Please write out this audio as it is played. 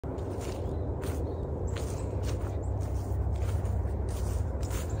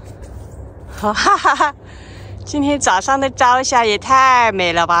哈哈哈！今天早上的朝霞也太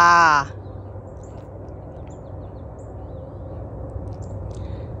美了吧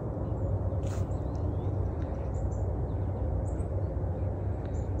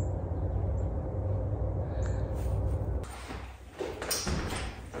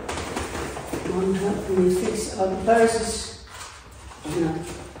！Mom helped me fix all the purses.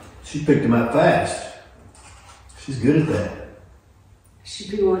 She picked them up fast. She's good at that. She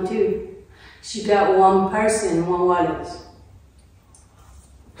picked one too. She got one purse and one wallet.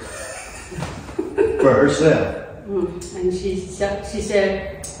 For herself. And she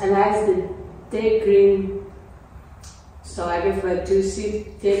said, I like the dead green. So I gave her 2 suits,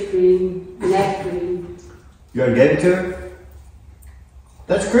 dead green, neck green. You already gave it to her?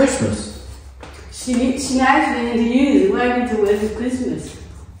 That's Christmas. She actually need to use it. Why need to wear for Christmas?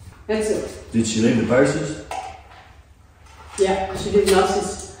 That's it. Did she leave the purses? Yeah, she did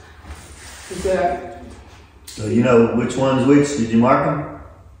notice. So you know which one's which? Did you mark them?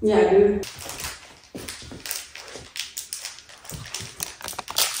 Yeah, I do.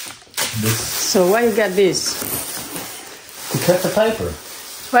 So why you got this? To cut the paper.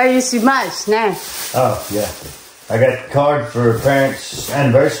 Why you so much now? Oh, yeah. I got a card for parents'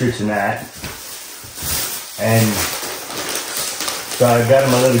 anniversary tonight. And so I got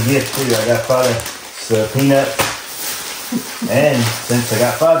them a little gift too. I got Father some peanut. And since I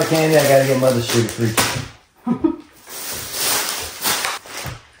got Father candy, I gotta get Mother sugar free.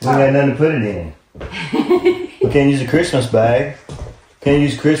 We ain't got nothing to put it in. We can't use a Christmas bag. Can't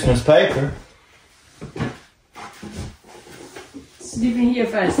use Christmas paper. Sleep in here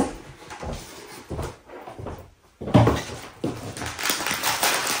first.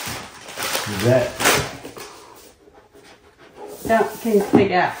 Is that? No, can you take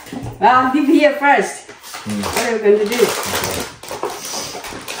it out? Well, sleep here first. What are we going to do?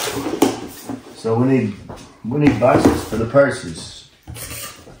 So we need boxes for the purses.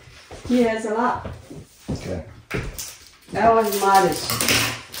 He has a lot. Okay. That was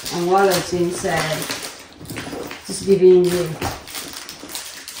modest. And wallets inside. Just give it in here.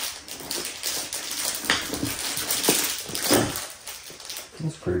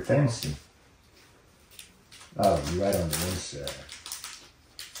 That's pretty fancy. Oh, you're right on the inside.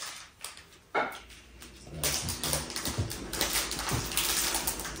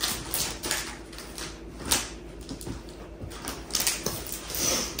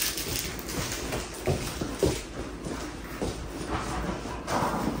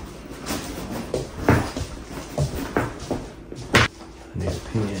 I need a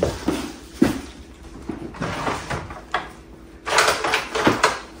pen.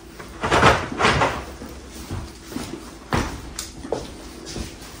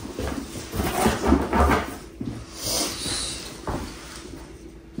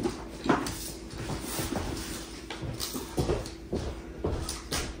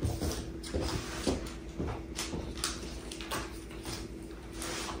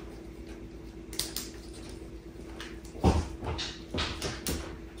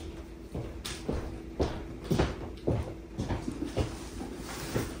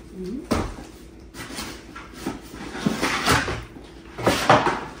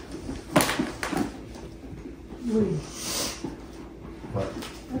 What?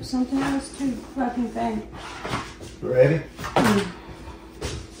 There's something else too. Fucking thing. Ready?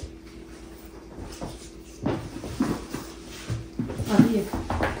 Oh, here.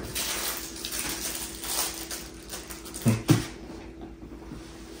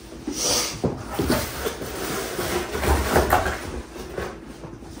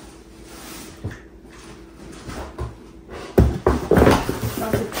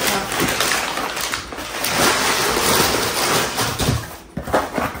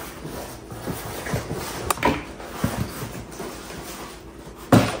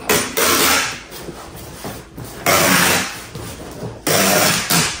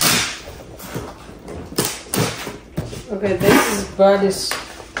 Okay, this is Buddy's.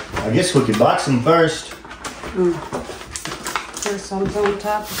 I guess we could box them first. Put some on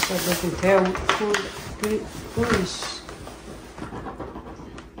top so they can tell who is.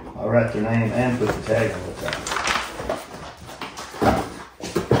 I'll write their name and put the tag on the top.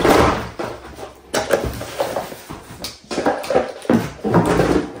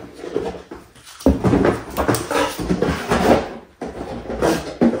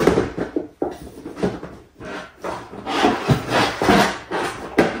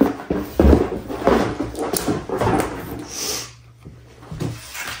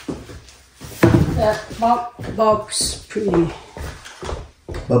 Bob's pretty.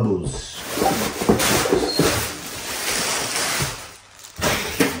 Bubbles.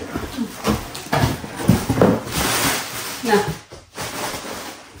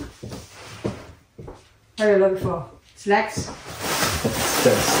 What are you looking for? Snacks? Got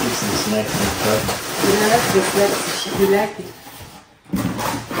sticks and snacks in the truck. Yeah, that's good. That's, you like it.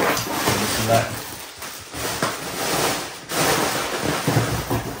 This is that.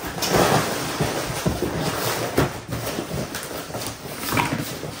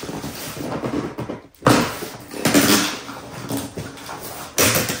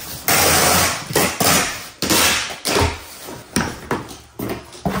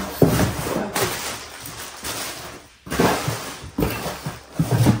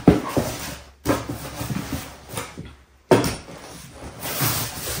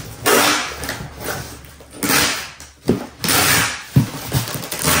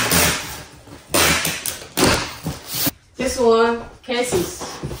 This one, Casey's.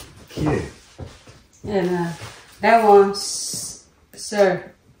 Cute. And that one,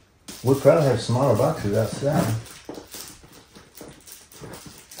 sir. We'll probably have smaller boxes outside.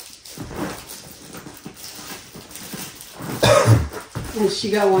 And she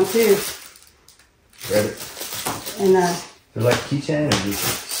got one too. Read it. And They're like keychain or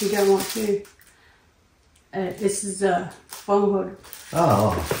just... she got one too. This is a phone holder.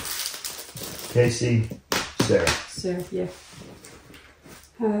 Oh. Casey, Sarah. Sir, yeah.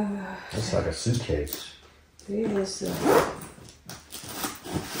 That's like a suitcase. There's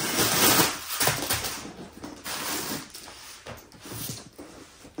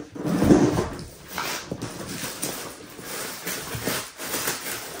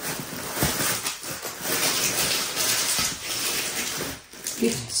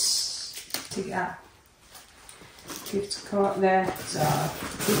gifts. Take it out. Gift card there.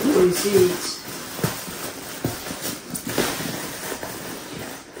 Gift receipts.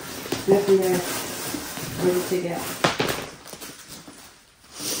 Nothing there. Ready to take out.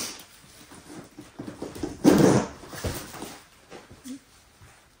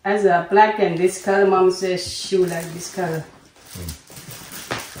 As a black and this color, Mom says she would like this color.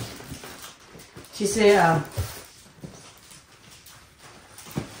 She said,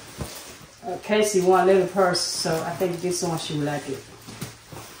 Casey want a little purse, so I think this one she would like it.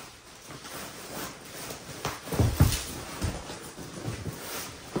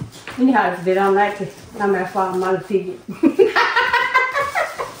 Anyhow, if they don't like it, I'm gonna find another figure.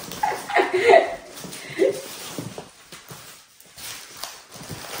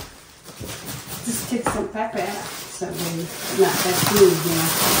 Just take some pepper out, so maybe not that smooth, you know.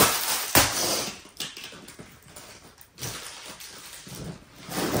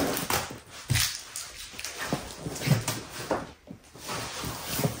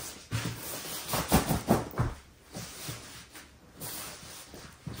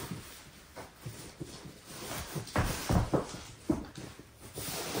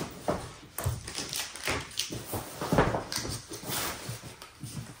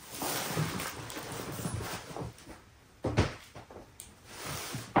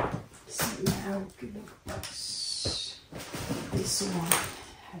 This one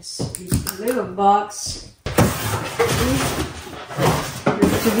has a little box to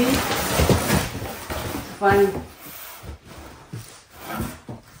be fun.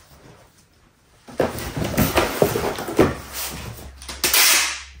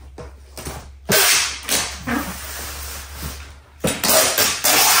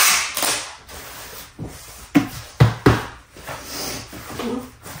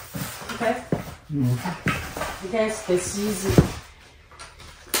 Okay. Yes, it's easy.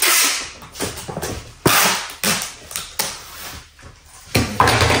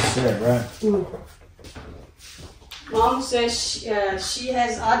 Right. Mom says she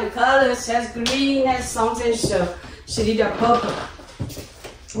has other colors, has green, has something, so she need a purple.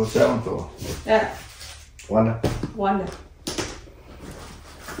 What's that one for? Yeah. Wanda? Wonder.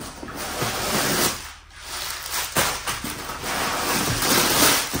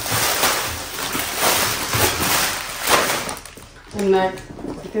 And that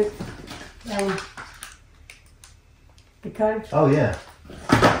one. The color. Oh, yeah.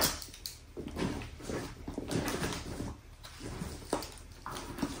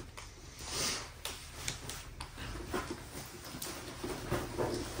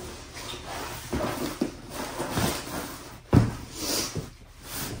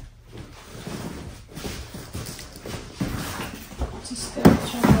 Just check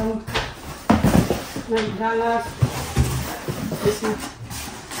out $9. This one.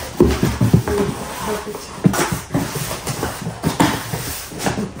 Perfect.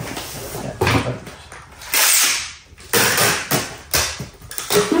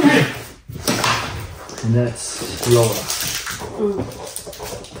 And that's Laura.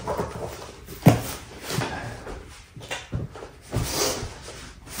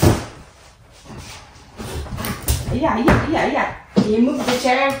 Yeah. Can you move the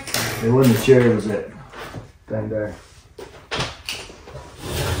chair? It wasn't a chair, it was that thing there.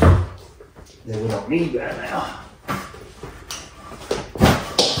 Yeah, we don't need that now.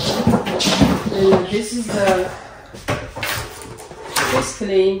 And this is the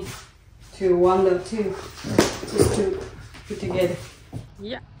basically to 1 or 2, just to put together.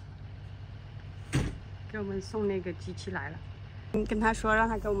 Yeah. 给我们送那个机器来了，跟他说让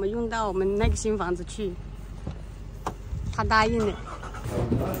他给我们用到我们那个新房子去，他答应了。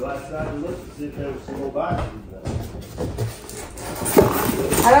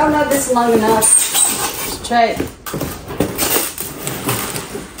I don't know this long enough. Straight.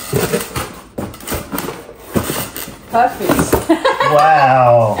 Perfect.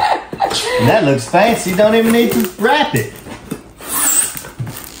 Wow. And that looks fancy. Don't even need to wrap it.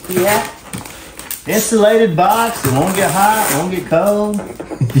 Yeah. Insulated box. It won't get hot. It won't get cold.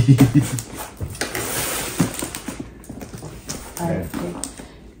 I think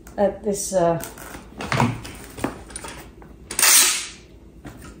that this.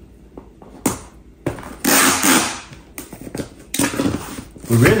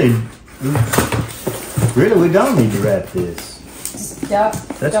 We don't need to wrap this. Yeah.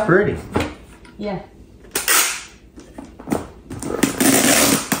 That's pretty. Yeah.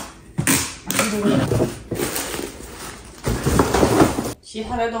 其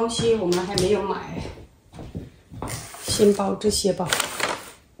他的东西我们还没有买，先包这些吧。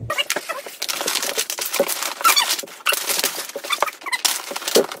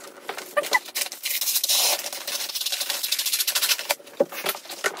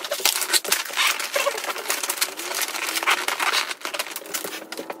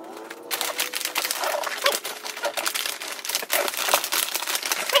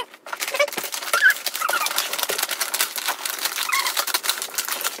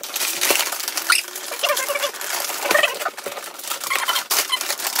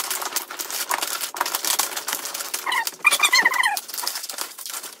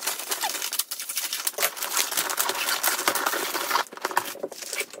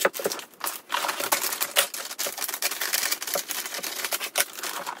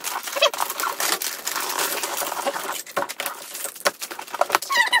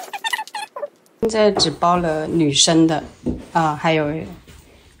现在只包了女生的，还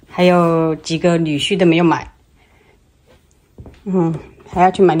有几个女婿的没有买，还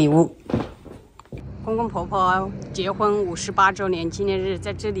要去买礼物。公公婆婆结婚58周年纪念日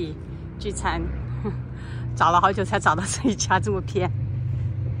在这里聚餐，找了好久才找到这一家这么偏。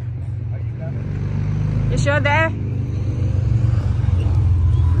You sure there?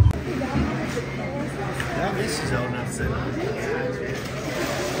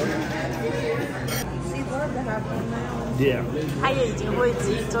 Yeah. 他也已经会自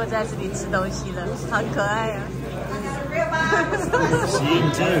己坐在这里吃东西了，好可爱啊 She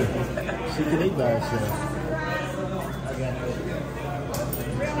eating too. She can eat by herself.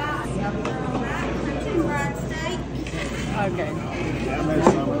 OK。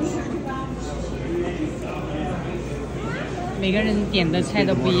每个人点的菜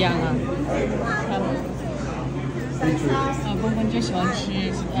都不一样啊。公公就喜欢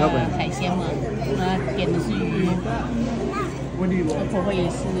吃海鲜嘛，点的是鱼。我婆婆也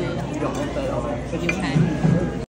是牛排。